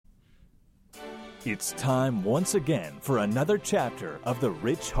It's time once again for another chapter of The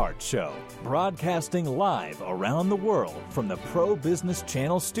Rich Hart Show, broadcasting live around the world from the Pro Business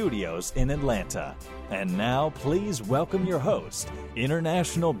Channel studios in Atlanta. And now, please welcome your host,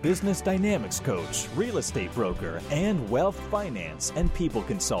 international business dynamics coach, real estate broker, and wealth finance and people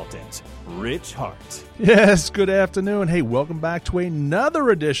consultant, Rich Hart. Yes, good afternoon. Hey, welcome back to another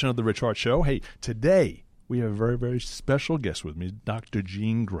edition of The Rich Hart Show. Hey, today we have a very, very special guest with me, Dr.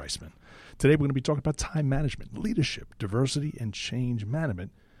 Gene Greisman. Today we're going to be talking about time management, leadership, diversity, and change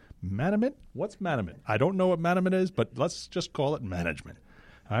management. Management? What's management? I don't know what management is, but let's just call it management.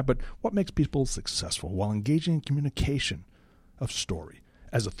 All right, but what makes people successful while engaging in communication of story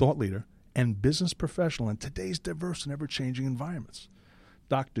as a thought leader and business professional in today's diverse and ever-changing environments?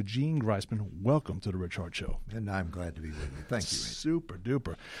 Dr. Gene Greisman, welcome to the Rich Hart Show. And I'm glad to be with you. Thank you, Rich. Super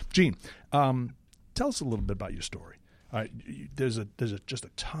duper. Gene, tell us a little bit about your story. There's just a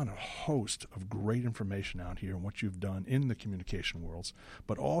ton of host of great information out here and what you've done in the communication worlds,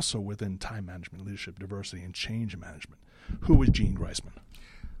 but also within time management, leadership, diversity, and change management. Who is Gene Greisman?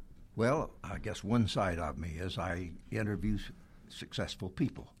 Well, I guess one side of me is I interview successful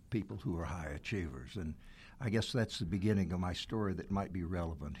people who are high achievers, and I guess that's the beginning of my story that might be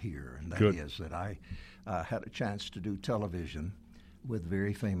relevant here, and that is that I had a chance to do television with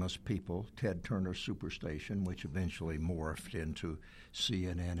very famous people, Ted Turner Superstation, which eventually morphed into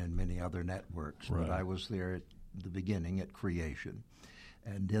CNN and many other networks. Right. But I was there at the beginning, at creation.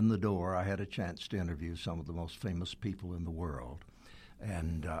 And in the door, I had a chance to interview some of the most famous people in the world.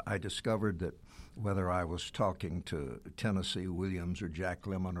 And I discovered that whether I was talking to Tennessee Williams or Jack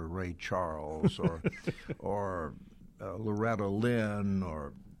Lemmon or Ray Charles or Loretta Lynn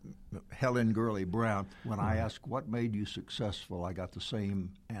or Helen Gurley Brown, when I asked what made you successful, I got the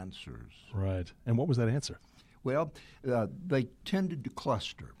same answers. Right. And what was that answer? Well, they tended to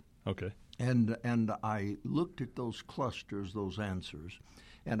cluster. Okay. And I looked at those clusters, those answers,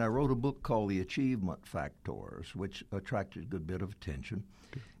 and I wrote a book called The Achievement Factors, which attracted a good bit of attention.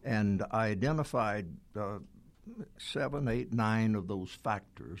 Okay. And I identified 7, 8, 9 of those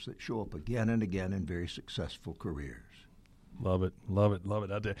factors that show up again and again in very successful careers. Love it, love it, love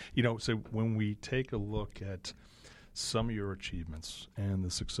it out there. You know, so when we take a look at some of your achievements and the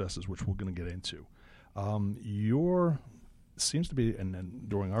successes, which we're going to get into, your seems to be, and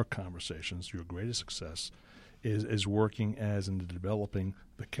during our conversations, your greatest success is working as in developing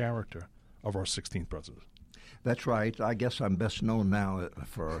the character of our 16th president. That's right. I guess I'm best known now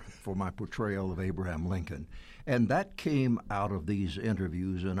for my portrayal of Abraham Lincoln. And that came out of these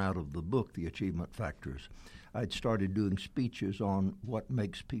interviews and out of the book, The Achievement Factors. I'd started doing speeches on what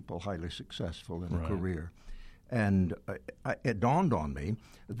makes people highly successful in a career. And it dawned on me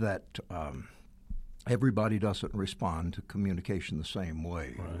that everybody doesn't respond to communication the same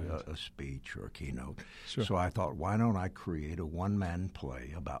way, a speech or a keynote. Sure. So I thought, why don't I create a one-man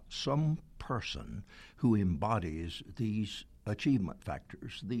play about some person who embodies these achievement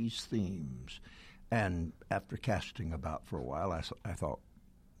factors, these themes. And after casting about for a while, I thought,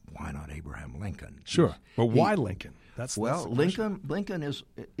 why not Abraham Lincoln? Sure. But why Lincoln? That's Lincoln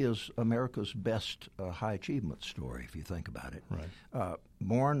is America's best high achievement story, if you think about it. Right.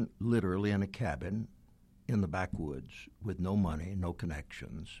 Born literally in a cabin in the backwoods with no money, no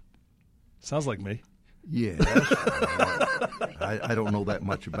connections. Sounds like me. Yes. I don't know that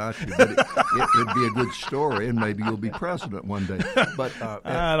much about you, but it'd be a good story, and maybe you'll be president one day. But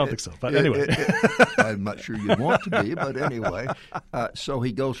I don't think so. But anyway. I'm not sure you'd want to be, but anyway. So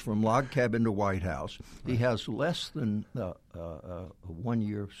he goes from log cabin to White House. He has less than 1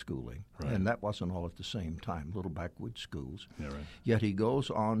 year of schooling, and that wasn't all at the same time, little backwoods schools. Yeah, right. Yet he goes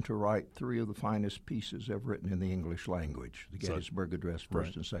on to write 3 of the finest pieces ever written in the English language, the Gettysburg Address,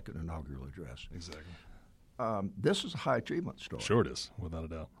 first and second inaugural address. Exactly. This is a high achievement story. Sure it is, without a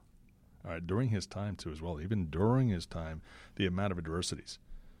doubt. All right, during his time, too, as well, even during his time, the amount of adversities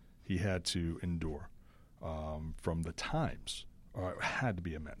he had to endure from the times had to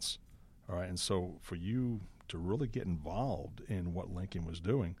be immense. All right, and so for you to really get involved in what Lincoln was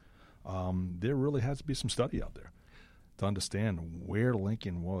doing, there really has to be some study out there to understand where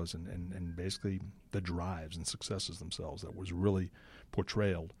Lincoln was and basically the drives and successes themselves that was really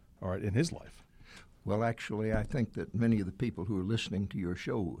portrayed, all right, in his life. Well, actually, I think that many of the people who are listening to your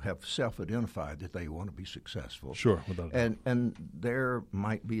show have self-identified that they want to be successful. Sure, without a doubt. And there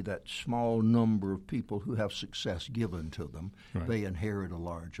might be that small number of people who have success given to them. Right. They inherit a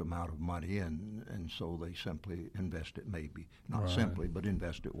large amount of money, and so they simply invest it, maybe not simply, but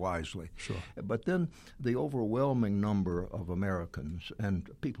invest it wisely. Sure. But then the overwhelming number of Americans and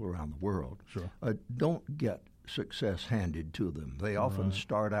people around the world don't get success handed to them. They often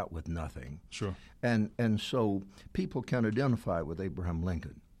start out with nothing. Sure. And so people can identify with Abraham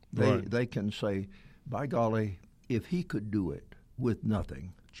Lincoln. They can say, by golly, if he could do it with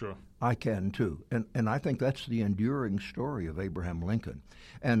nothing, sure, I can too. And I think that's the enduring story of Abraham Lincoln.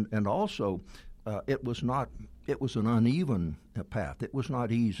 And also, it was an uneven path. It was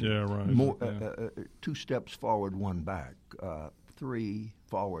not easy. Yeah, right. 2 steps forward, 1 back. 3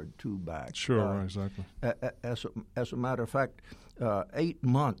 forward, 2 back. Sure, right, exactly. As a matter of fact, 8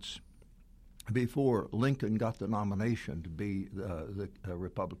 months before Lincoln got the nomination to be the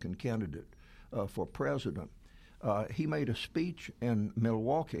Republican candidate for president, he made a speech in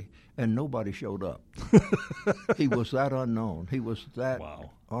Milwaukee, and nobody showed up. He was that unknown. He was that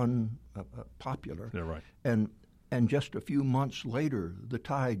unpopular. Yeah, right. And just a few months later, the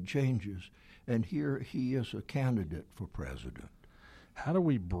tide changes, and here he is a candidate for president. How do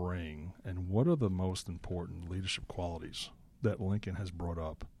we bring, and what are the most important leadership qualities that Lincoln has brought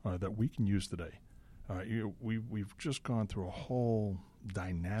up that we can use today? We've just gone through a whole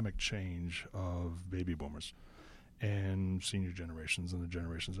dynamic change of baby boomers and senior generations and the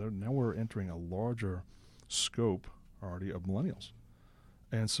generations. Now we're entering a larger scope already of millennials.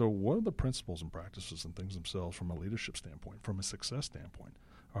 And so what are the principles and practices and things themselves from a leadership standpoint, from a success standpoint,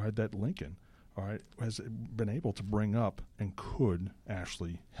 that Lincoln has been able to bring up and could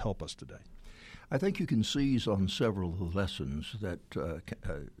actually help us today? I think you can seize on several of the lessons that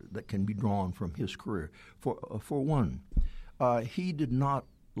can be drawn from his career. For one, he did not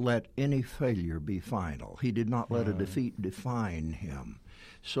let any failure be final. He did not let a defeat define him.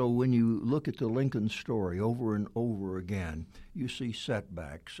 So when you look at the Lincoln story over and over again, you see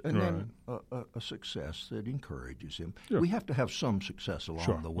setbacks and then a success that encourages him. Yeah. We have to have some success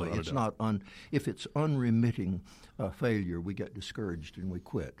along the way. It's not if it's unremitting failure, we get discouraged and we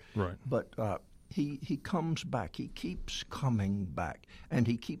quit. Right. But he comes back. He keeps coming back, and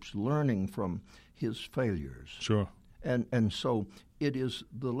he keeps learning from his failures. Sure. And so it is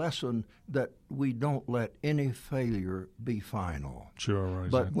the lesson that we don't let any failure be final. Sure,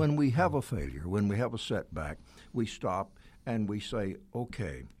 right. But when we have a failure, when we have a setback, we stop and we say,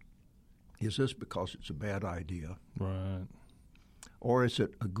 okay, is this because it's a bad idea? Right. Or is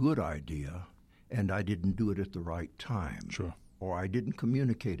it a good idea and I didn't do it at the right time? Sure. Or I didn't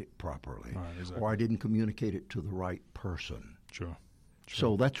communicate it properly. Right, exactly. Or I didn't communicate it to the right person. Sure.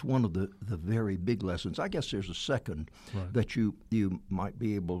 So that's one of the very big lessons. I guess there's a second that you might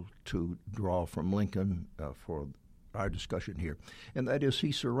be able to draw from Lincoln for our discussion here, and that is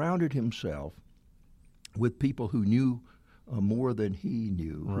he surrounded himself with people who knew more than he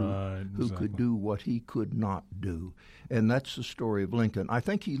knew, who could do what he could not do. And that's the story of Lincoln. I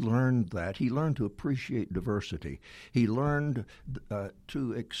think he learned that. He learned to appreciate diversity. He learned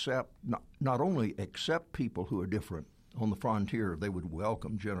to accept, not only accept people who are different. On the frontier, they would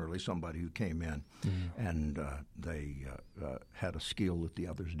welcome generally somebody who came in and they had a skill that the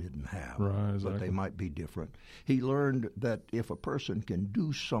others didn't have, but they might be different. He learned that if a person can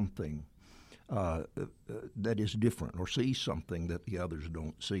do something that is different or see something that the others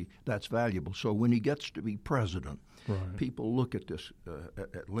don't see, that's valuable. So when he gets to be president, people look at this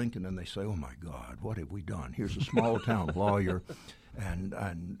at Lincoln and they say, "Oh my God, what have we done? Here's a small town lawyer, and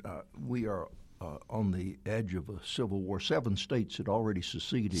we are." On the edge of a civil war. 7 states had already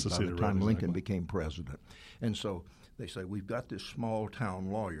seceded by the time Lincoln became president. And so they say, we've got this small-town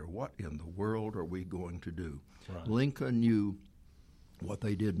lawyer. What in the world are we going to do? Right. Lincoln knew what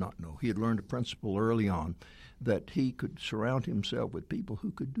they did not know. He had learned a principle early on that he could surround himself with people who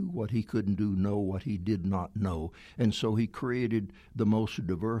could do what he couldn't do, know what he did not know. And so he created the most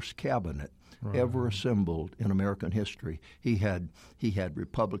diverse cabinet ever assembled in American history. He had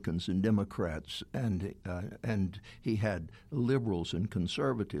Republicans and Democrats, and he had liberals and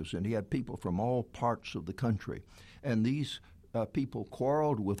conservatives, and he had people from all parts of the country. And these people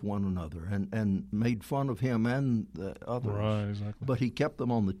quarreled with one another and made fun of him and the others. Right, exactly. But he kept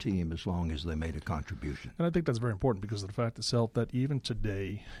them on the team as long as they made a contribution. And I think that's very important because of the fact itself that even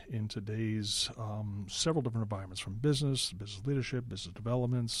today, in today's several different environments, from business leadership, business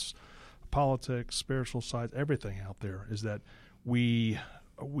developments, politics, spiritual sides, everything out there, is that we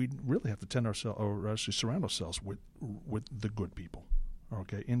really have to tend ourselves, or actually surround ourselves with the good people,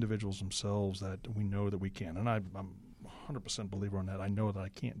 okay, individuals themselves that we know that we can. And I'm 100% believer in that. I know that I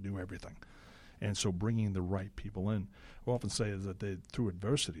can't do everything. And so bringing the right people in, we often say that through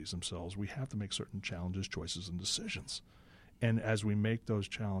adversities themselves, we have to make certain challenges, choices, and decisions. And as we make those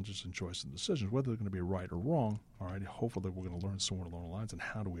challenges and choices and decisions, whether they're going to be right or wrong, all right, hopefully we're going to learn somewhere along the lines, and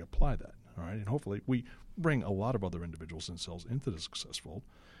how do we apply that, all right? And hopefully we bring a lot of other individuals themselves into the success fold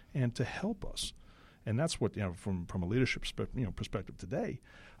and to help us. And that's what, from a leadership perspective today,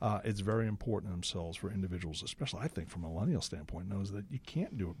 it's very important in themselves for individuals, especially I think from a millennial standpoint, knows that you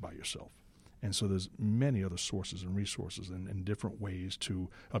can't do it by yourself. And so there's many other sources and resources and different ways to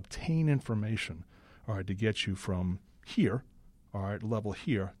obtain information, all right, to get you from here, all right, level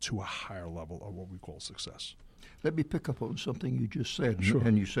here, to a higher level of what we call success. Let me pick up on something you just said. Sure.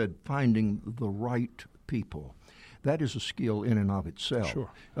 And you said finding the right people. That is a skill in and of itself.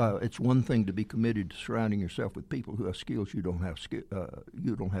 Sure. It's one thing to be committed to surrounding yourself with people who have skills you don't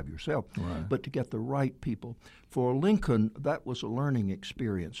have yourself, Right. but to get the right people. For Lincoln, that was a learning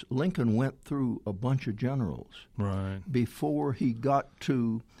experience. Lincoln went through a bunch of generals Right. before he got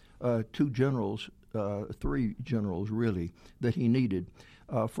to three generals really that he needed.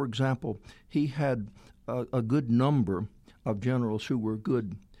 For example, he had a good number of generals who were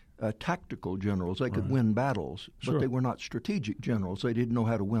good tactical generals. They could win battles, but Sure. they were not strategic generals. They didn't know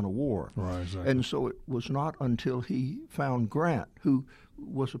how to win a war. Right, exactly. And so it was not until he found Grant, who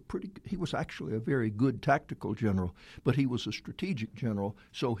was he was actually a very good tactical general, but he was a strategic general,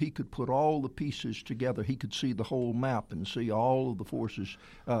 so he could put all the pieces together. He could see the whole map and see all of the forces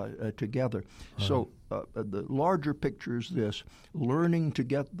together. Right. So the larger picture is this: learning to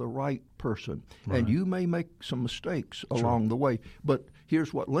get the right person. Right. And you may make some mistakes along the way, but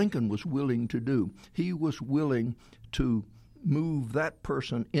here's what Lincoln was willing to do. He was willing to move that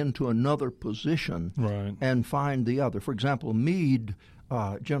person into another position and find the other. For example, Meade,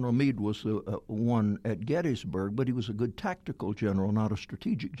 General Meade was the one at Gettysburg, but he was a good tactical general, not a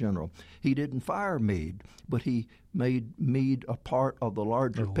strategic general. He didn't fire Meade, but he made Meade a part of the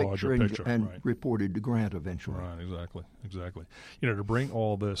larger picture and reported to Grant eventually. Right, exactly. To bring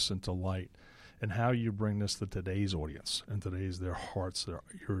all this into light and how you bring this to today's audience and their hearts, their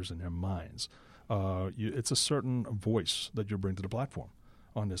ears, and their minds. It's a certain voice that you bring to the platform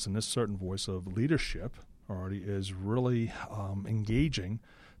on this, and this certain voice of leadership already is really engaging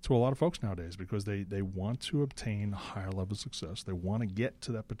to a lot of folks nowadays because they want to obtain a higher level of success. They want to get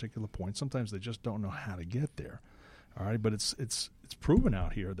to that particular point. Sometimes they just don't know how to get there. All right, but it's proven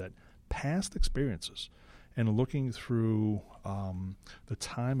out here that past experiences and looking through the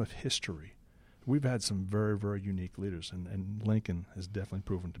time of history, we've had some very, very unique leaders, and Lincoln has definitely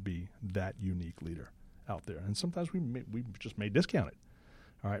proven to be that unique leader out there. And sometimes we just may discount it.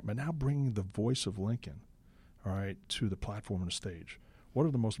 All right, but now bringing the voice of Lincoln, all right, to the platform and the stage, what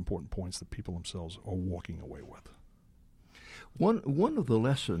are the most important points that people themselves are walking away with? One of the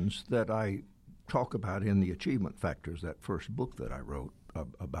lessons that I talk about in the Achievement Factors, that first book that I wrote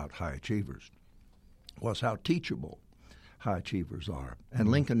about high achievers, was how teachable high achievers are. And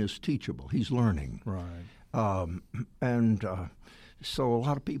Lincoln is teachable. He's learning. Right. So a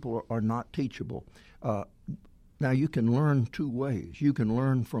lot of people are not teachable. Now, you can learn two ways. You can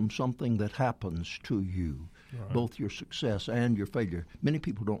learn from something that happens to you, both your success and your failure. Many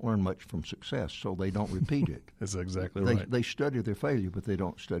people don't learn much from success, so they don't repeat it. That's exactly right. They study their failure, but they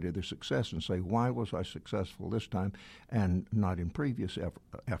don't study their success and say, why was I successful this time and not in previous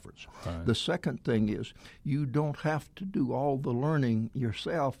efforts? Right. The second thing is you don't have to do all the learning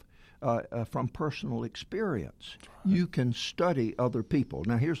yourself from personal experience. Right. You can study other people.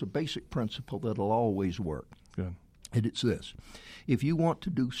 Now, here's a basic principle that will always work. Good. And it's this: if you want to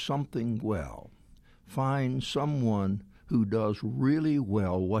do something well, find someone who does really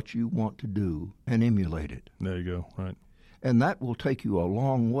well what you want to do and emulate it. There you go, right. And that will take you a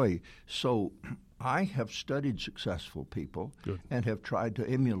long way. So I have studied successful people and have tried to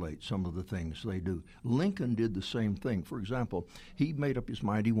emulate some of the things they do. Lincoln did the same thing. For example, he made up his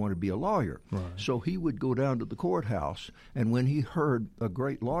mind he wanted to be a lawyer. Right. So he would go down to the courthouse, and when he heard a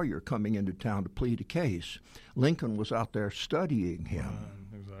great lawyer coming into town to plead a case, Lincoln was out there studying him.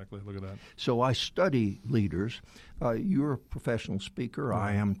 Exactly. Look at that. So I study leaders. You're a professional speaker.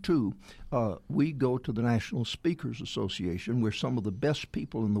 I am too. We go to the National Speakers Association, where some of the best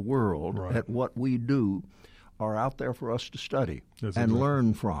people in the world at what we do are out there for us to study and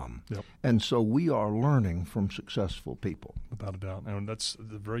learn from. Yep. And so we are learning from successful people. Without a doubt. And that's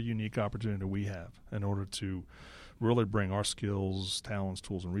the very unique opportunity we have in order to really bring our skills, talents,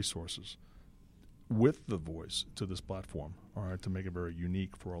 tools, and resources with the voice to this platform, all right, to make it very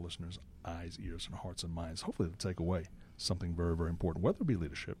unique for our listeners' eyes, ears, and hearts and minds. Hopefully to take away something very, very important, whether it be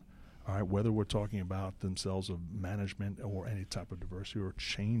leadership, all right, whether we're talking about themselves of management or any type of diversity or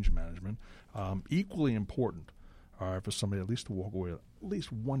change management, equally important, all right, for somebody at least to walk away with at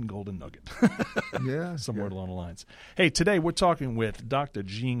least one golden nugget somewhere along the lines. Hey, today we're talking with Dr.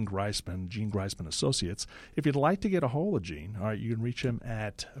 Gene Greisman, Gene Greisman Associates. If you'd like to get a hold of Gene, all right, you can reach him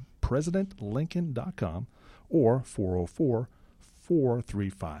at PresidentLincoln.com or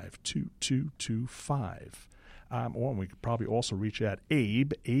 435-2225. Or we could probably also reach at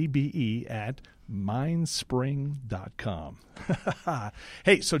Abe, A-B-E, at mindspring.com.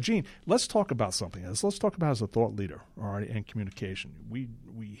 Hey, so Gene, let's talk about something else. Let's talk about as a thought leader, all right, and communication. We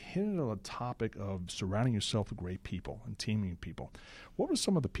hit on a topic of surrounding yourself with great people and teaming people. What are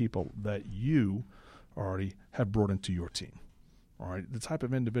some of the people that you already have brought into your team? All right, the type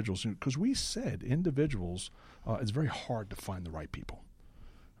of individuals, because we said individuals, it's very hard to find the right people.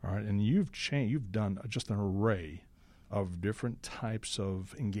 All right, and you've done just an array of different types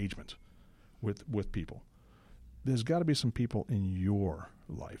of engagement with people. There's got to be some people in your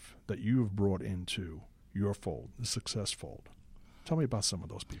life that you have brought into your fold, the success fold. Tell me about some of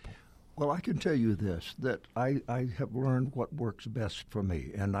those people. Well, I can tell you this, that I have learned what works best for me,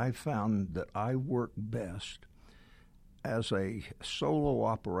 and I found that I work best as a solo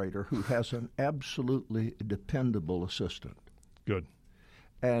operator who has an absolutely dependable assistant. Good.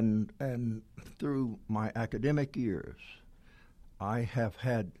 And through my academic years, I have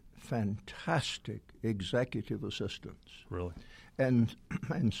had fantastic executive assistants. Really? And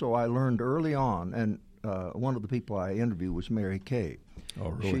so I learned early on, and one of the people I interviewed was Mary Kay. Oh,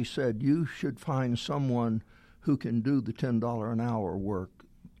 really? She said, you should find someone who can do the $10 an hour work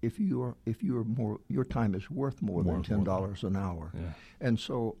if your time is worth more than $10 an hour. Yeah. And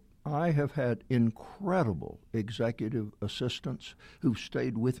so I have had incredible executive assistants who've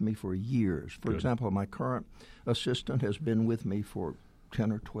stayed with me for years. For example, my current assistant has been with me for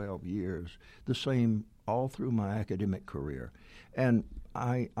 10 or 12 years, the same all through my academic career. And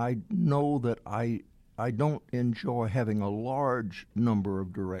I know that I don't enjoy having a large number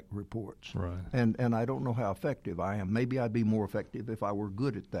of direct reports. Right. And I don't know how effective I am. Maybe I'd be more effective if I were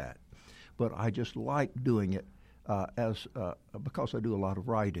good at that. But I just like doing it because I do a lot of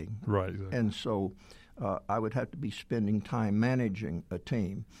writing. Right. Exactly. And so I would have to be spending time managing a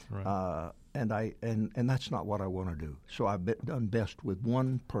team. Right. And that's not what I want to do. So I've done best with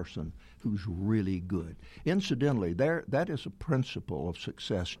one person who's really good. Incidentally, that is a principle of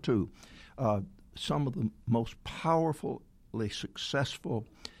success, too. Some of the most powerfully successful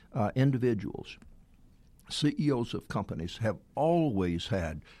individuals, CEOs of companies, have always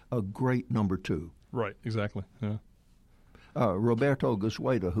had a great number two. Right, exactly. Yeah. Roberto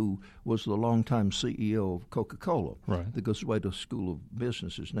Goizueta, who was the longtime CEO of Coca-Cola, right. The Goizueta School of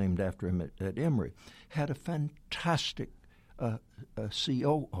Business is named after him at Emory, had a fantastic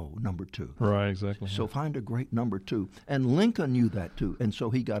COO number two. Right, exactly. So find a great number two. And Lincoln knew that too, and so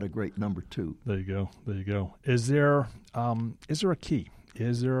he got a great number two. There you go. There you go. Is there a key?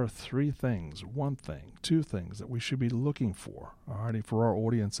 Is there three things, one thing, two things that we should be looking for, all right, for our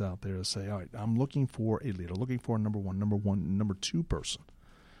audience out there to say, all right, I'm looking for a leader, looking for a number two person.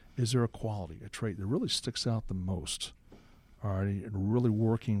 Is there a quality, a trait that really sticks out the most, all right, and really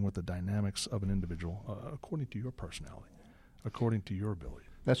working with the dynamics of an individual according to your personality, according to your ability?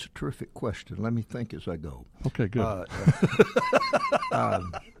 That's a terrific question. Let me think as I go. Okay, good.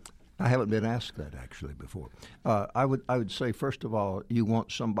 I haven't been asked that actually before. I would say, first of all, you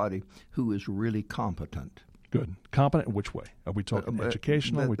want somebody who is really competent. Good. Competent in which way? Are we talking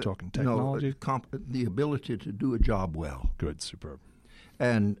educational? Are we talking technology? No, the ability to do a job well. Good. Superb.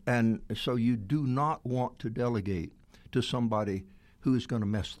 And so you do not want to delegate to somebody who is going to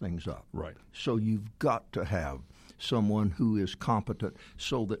mess things up. Right. So you've got to have someone who is competent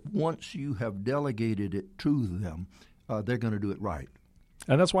so that once you have delegated it to them, they're going to do it right.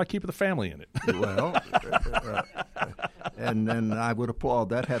 And that's why I keep the family in it. Well, and then I would applaud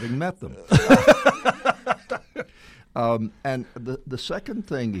that, having met them. And the second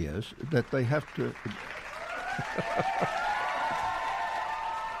thing is that they have to.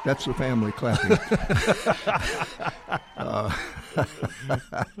 That's the family clapping.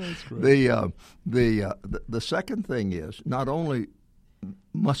 That's great. The second thing is not only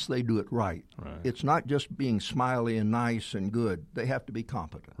must they do it right. It's not just being smiley and nice and good. They have to be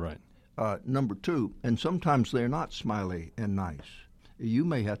competent. Right. Number two, and sometimes they're not smiley and nice. You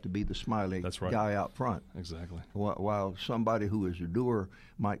may have to be the smiley guy out front. Exactly. While somebody who is a doer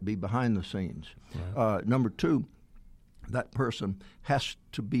might be behind the scenes. Right. Number two, that person has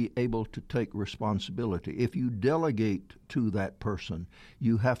to be able to take responsibility. If you delegate to that person,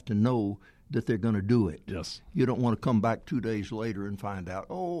 you have to know that they're going to do it. Yes. You don't want to come back 2 days later and find out,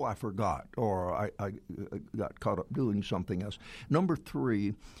 oh, I forgot, or I got caught up doing something else. Number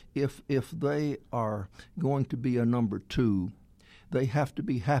three, if they are going to be a number two, they have to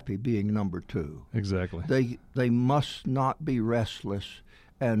be happy being number two. Exactly. They must not be restless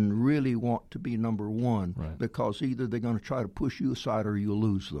and really want to be number one, Right. because either they're going to try to push you aside or you'll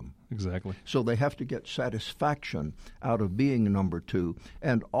lose them. Exactly. So they have to get satisfaction out of being number two.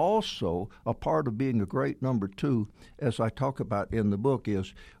 And also, a part of being a great number two, as I talk about in the book,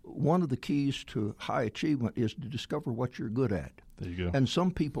 is one of the keys to high achievement is to discover what you're good at. There you go. And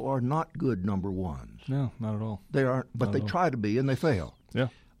some people are not good number ones. No, not at all. They aren't, but Not they at all. try to be and they fail. Yeah,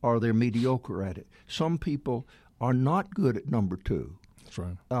 Or they're mediocre at it. Some people are not good at number two.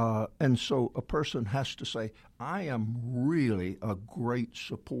 that's right. And so a person has to say, I am really a great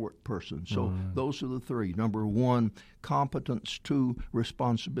support person. So those are the three. Number one, competence. Two,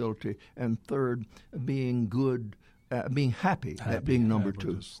 responsibility. And third, being good, being happy at being number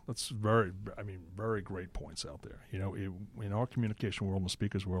two. That's very great points out there. You know, in our communication world, in the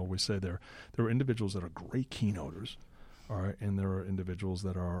speakers world, we say there are individuals that are great keynoters, all right, and there are individuals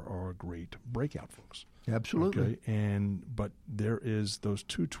that are great breakout folks. Absolutely. Okay, but there is those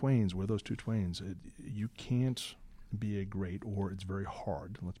two twains. Where those two twains, you can't be a great, or it's very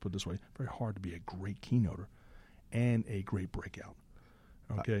hard. Let's put it this way: very hard to be a great keynoter and a great breakout.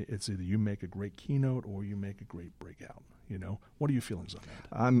 Okay, it's either you make a great keynote or you make a great breakout. You know, what are your feelings on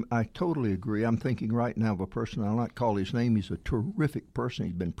that? I totally agree. I'm thinking right now of a person, I'll not call his name. He's a terrific person.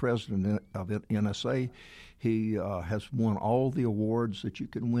 He's been president of NSA. He has won all the awards that you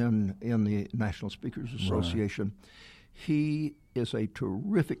can win in the National Speakers Association. Right. He is a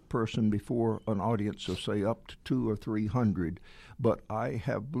terrific person before an audience of, say, up to 200 or 300. But I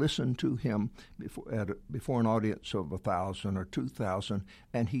have listened to him before an audience of 1,000 or 2,000,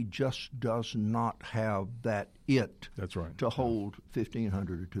 and he just does not have that it. That's right. To hold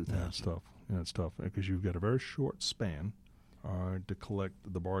 1,500 or 2,000. Yeah, it's tough. Yeah, it's tough because you've got a very short span to collect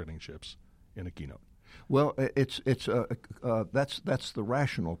the bargaining chips in a keynote. Well, that's the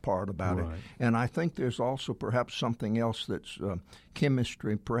rational part about it, and I think there's also perhaps something else that's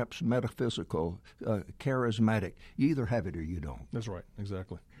chemistry, perhaps metaphysical, charismatic. You either have it or you don't. That's right.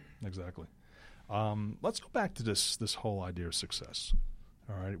 Exactly. Let's go back to this whole idea of success.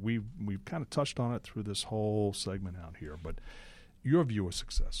 All right, we've kind of touched on it through this whole segment out here, but your view of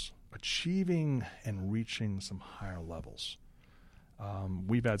success, achieving and reaching some higher levels.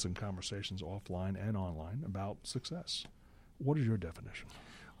 We've had some conversations offline and online about success. What is your definition?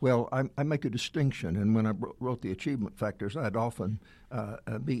 Well, I make a distinction, and when I wrote the achievement factors, I'd often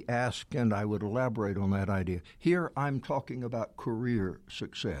be asked, and I would elaborate on that idea. Here I'm talking about career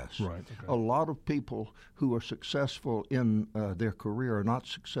success. Right. Okay. A lot of people who are successful in their career are not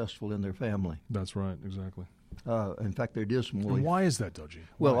successful in their family. That's right, exactly. In fact, they're dismal. And why is that, Doji?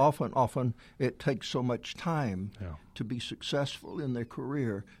 Well, often it takes so much time to be successful in their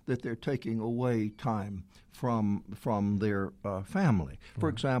career that they're taking away time from their family. For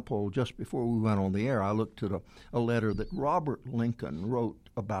example, just before we went on the air, I looked at a letter that Robert Lincoln wrote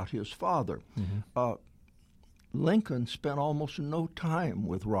about his father. Mm-hmm. Lincoln spent almost no time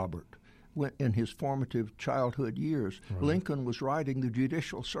with Robert. In his formative childhood years. Right. Lincoln was riding the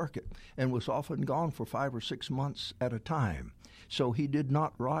judicial circuit and was often gone for 5 or 6 months at a time. So he did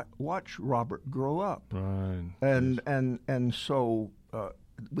not watch Robert grow up. Right. And so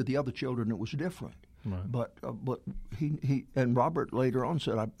with the other children it was different. Right. But he and Robert later on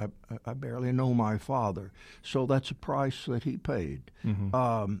said, I barely know my father. So that's a price that he paid.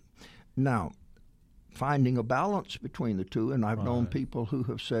 Mm-hmm. Now, finding a balance between the two, and I've known people who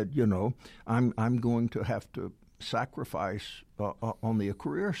have said, I'm going to have to sacrifice on the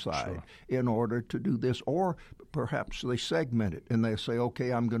career side in order to do this, or perhaps they segment it and they say,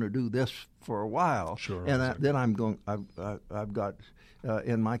 okay, I'm going to do this for a while, and then I've got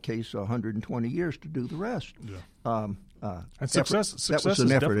in my case 120 years to do the rest. And success that was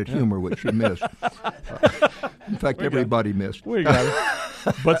an effort at humor which you missed. In fact, everybody missed. We got it.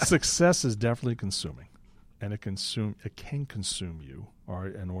 But success is definitely consuming, and it can consume you, all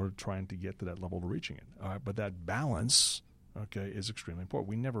right, in order trying to get to that level of reaching it. All right, but that balance, okay, is extremely important.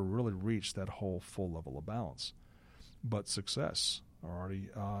 We never really reach that whole full level of balance. But success, already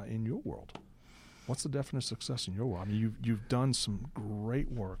in your world, what's the definition of success in your world? I mean, you've done some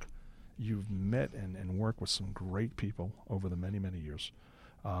great work. You've met and worked with some great people over the many, many years.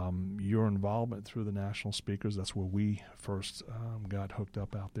 Your involvement through the National Speakers, that's where we first got hooked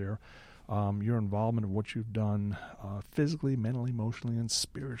up out there. Your involvement of what you've done physically, mentally, emotionally, and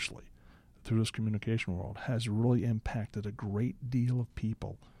spiritually through this communication world has really impacted a great deal of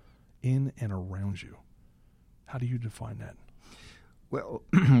people in and around you. How do you define that? Well,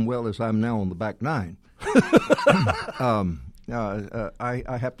 as I'm now on the back nine,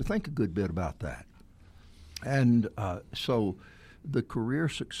 I have to think a good bit about that. And so the career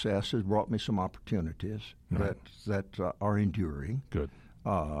success has brought me some opportunities that are enduring. Good.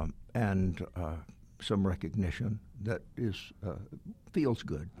 and some recognition that feels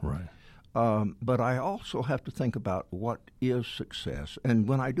good. Right. But I also have to think about what is success. And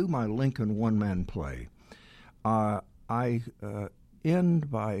when I do my Lincoln one-man play, I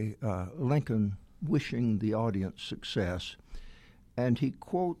end by Lincoln wishing the audience success, and he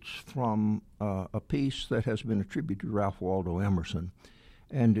quotes from a piece that has been attributed to Ralph Waldo Emerson,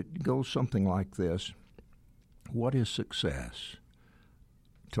 and it goes something like this: "What is success?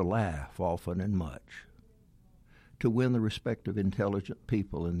 To laugh often and much, to win the respect of intelligent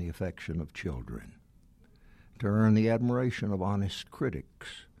people and the affection of children, to earn the admiration of honest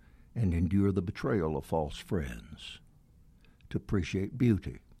critics and endure the betrayal of false friends, to appreciate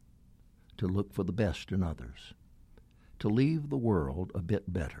beauty, to look for the best in others, to leave the world a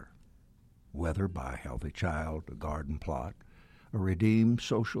bit better, whether by a healthy child, a garden plot, a redeemed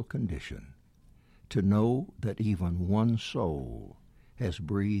social condition, to know that even one soul has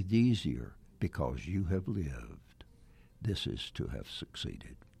breathed easier because you have lived. This is to have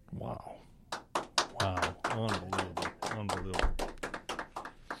succeeded." Wow. Wow. Unbelievable.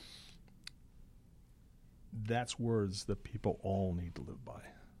 That's words that people all need to live by.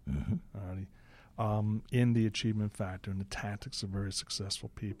 Mm-hmm. Alrighty. In the achievement factor and the tactics of very successful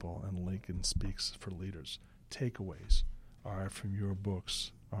people, and Lincoln Speaks for Leaders, takeaways, all right, from your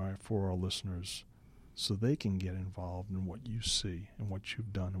books, all right, for our listeners, so they can get involved in what you see and what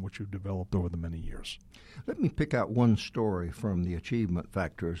you've done and what you've developed over the many years. Let me pick out one story from the achievement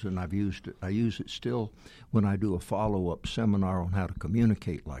factors, and I've used it. I use it still when I do a follow-up seminar on how to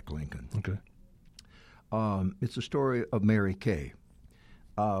communicate like Lincoln. Okay. It's a story of Mary Kay.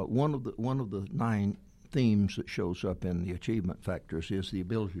 One of the 9 themes that shows up in the achievement factors is the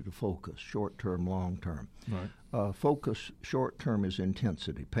ability to focus, short-term, long-term. Right. Focus, short-term, is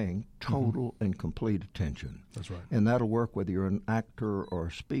intensity, paying total and complete attention. That's right. And that'll work whether you're an actor or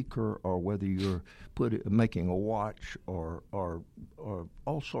a speaker, or whether you're making a watch, or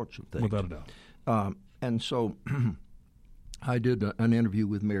all sorts of things. Without a doubt. And so I did an interview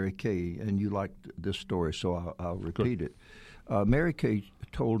with Mary Kay, and you liked this story, so I'll repeat it. Mary Kay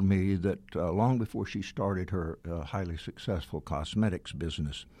told me that long before she started her highly successful cosmetics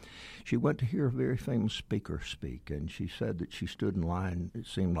business, she went to hear a very famous speaker speak, and she said that she stood in line, it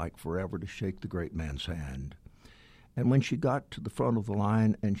seemed like forever, to shake the great man's hand. And when she got to the front of the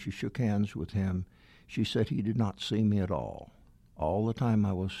line and she shook hands with him, she said he did not see me at all. All the time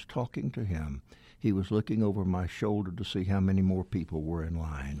I was talking to him, he was looking over my shoulder to see how many more people were in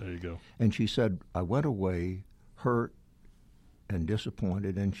line. There you go. And she said, I went away hurt and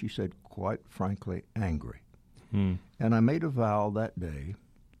disappointed, and she said, quite frankly, angry. And I made a vow that day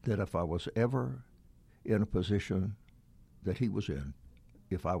that if I was ever in a position that he was in,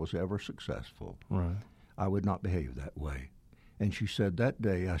 if I was ever successful, Right. I would not behave that way. And she said that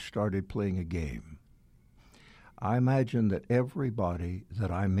day I started playing a game. I imagine that everybody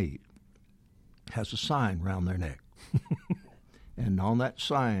that I meet has a sign round their neck. And on that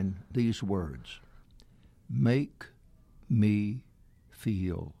sign, these words: "Make me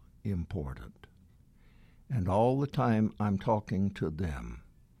feel important." And all the time I'm talking to them,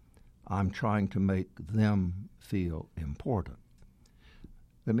 I'm trying to make them feel important.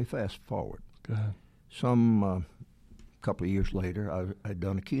 Let me fast forward. Go ahead. Some couple of years later, I'd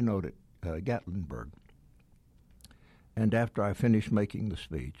done a keynote at Gatlinburg. And after I finished making the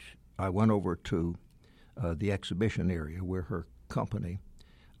speech, I went over to the exhibition area where her company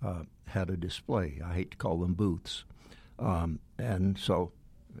had a display. I hate to call them booths. And so,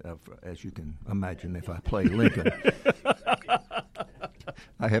 as you can imagine, if I play Lincoln,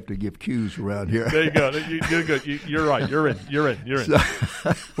 I have to give cues around here. There you go. You're good. You're right. You're in. So,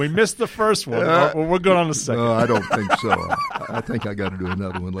 we missed the first one. We're good on the second. No, I don't think so. I think I got to do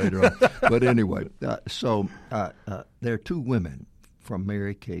another one later on. But anyway, there are 2 women from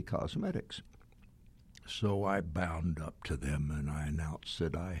Mary Kay Cosmetics. So I bound up to them and I announced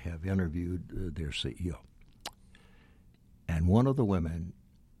that I have interviewed their CEO. And one of the women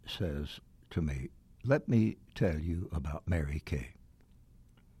says to me, "Let me tell you about Mary Kay.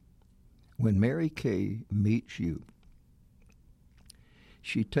 When Mary Kay meets you,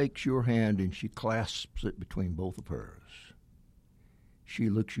 she takes your hand and she clasps it between both of hers. She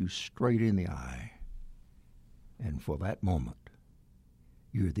looks you straight in the eye, and for that moment,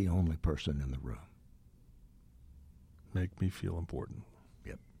 you're the only person in the room." Make me feel important.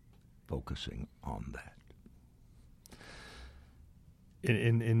 Yep, focusing on that.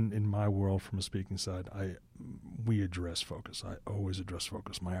 In my world, from a speaking side, we address focus. I always address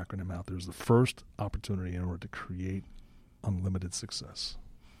focus. My acronym out there is the first opportunity in order to create unlimited success.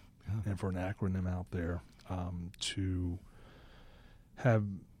 Yeah. And for an acronym out there to have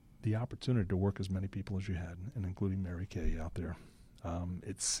the opportunity to work as many people as you had, and including Mary Kay out there,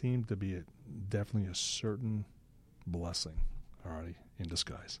 it seemed to be definitely a certain blessing already in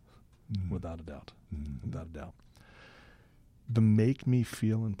disguise, without a doubt, without a doubt. The make me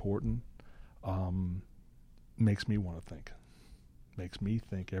feel important makes me want to think. Makes me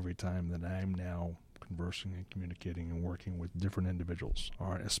think every time that I'm now conversing and communicating and working with different individuals, all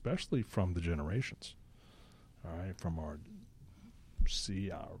right, especially from the generations, all right, from our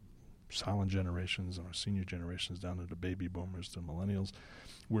silent generations and our senior generations down to the baby boomers, to millennials.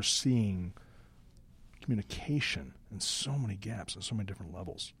 We're seeing communication in so many gaps and so many different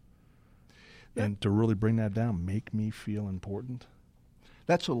levels. Yeah. And to really bring that down, make me feel important.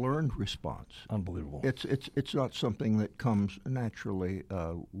 That's a learned response. Unbelievable. It's not something that comes naturally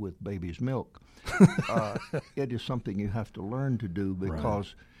with baby's milk. It is something you have to learn to do,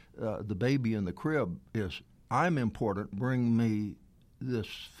 because the baby in the crib is, I'm important, bring me this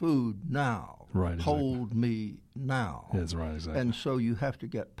food now. Right, exactly. Hold me now. That's right, exactly. And so you have to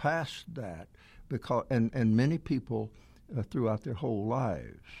get past that, because and many people throughout their whole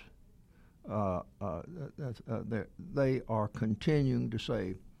lives, they are continuing to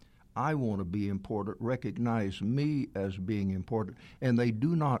say, I want to be important, recognize me as being important, and they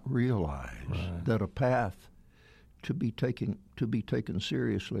do not realize that a path to be taken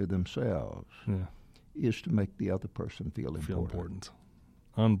seriously themselves is to make the other person feel important.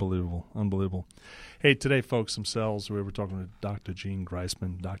 Unbelievable, unbelievable. Hey, today, folks themselves, we were talking to Dr. Gene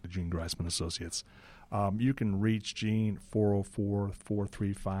Greisman, Dr. Gene Greisman Associates. You can reach Gene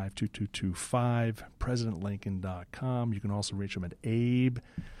 404-435-2225, PresidentLincoln.com. You can also reach him at Abe,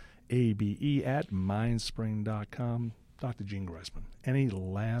 ABE, at Mindspring.com. Dr. Gene Greisman, any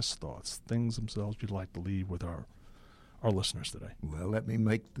last thoughts, things themselves you'd like to leave with our listeners today? Well, let me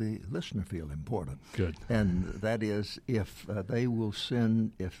make the listener feel important. Good. And that is, if they will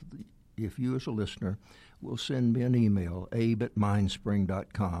send, if you as a listener will send me an email,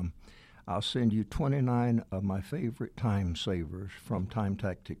 abe@mindspring.com, I'll send you 29 of my favorite time savers from Time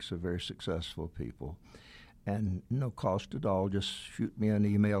Tactics of very successful people. And no cost at all. Just shoot me an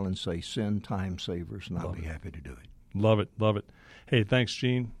email and say, send time savers, and I'll be happy to do it. Love it, love it. Hey, thanks,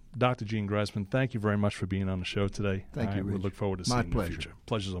 Gene. Dr. Gene Greisman, thank you very much for being on the show today. Thank you, Rich. We look forward to seeing you in the future.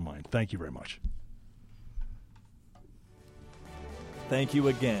 Pleasure's all mine. Thank you very much. Thank you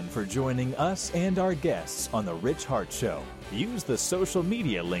again for joining us and our guests on The Rich Hart Show. Use the social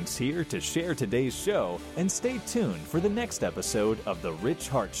media links here to share today's show, and stay tuned for the next episode of The Rich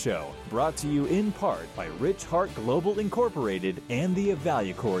Hart Show, brought to you in part by Rich Hart Global Incorporated and the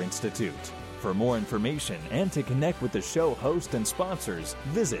Evalucor Institute. For more information and to connect with the show host and sponsors,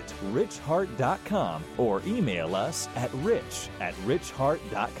 visit richhart.com or email us at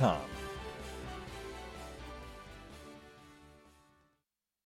rich@richhart.com.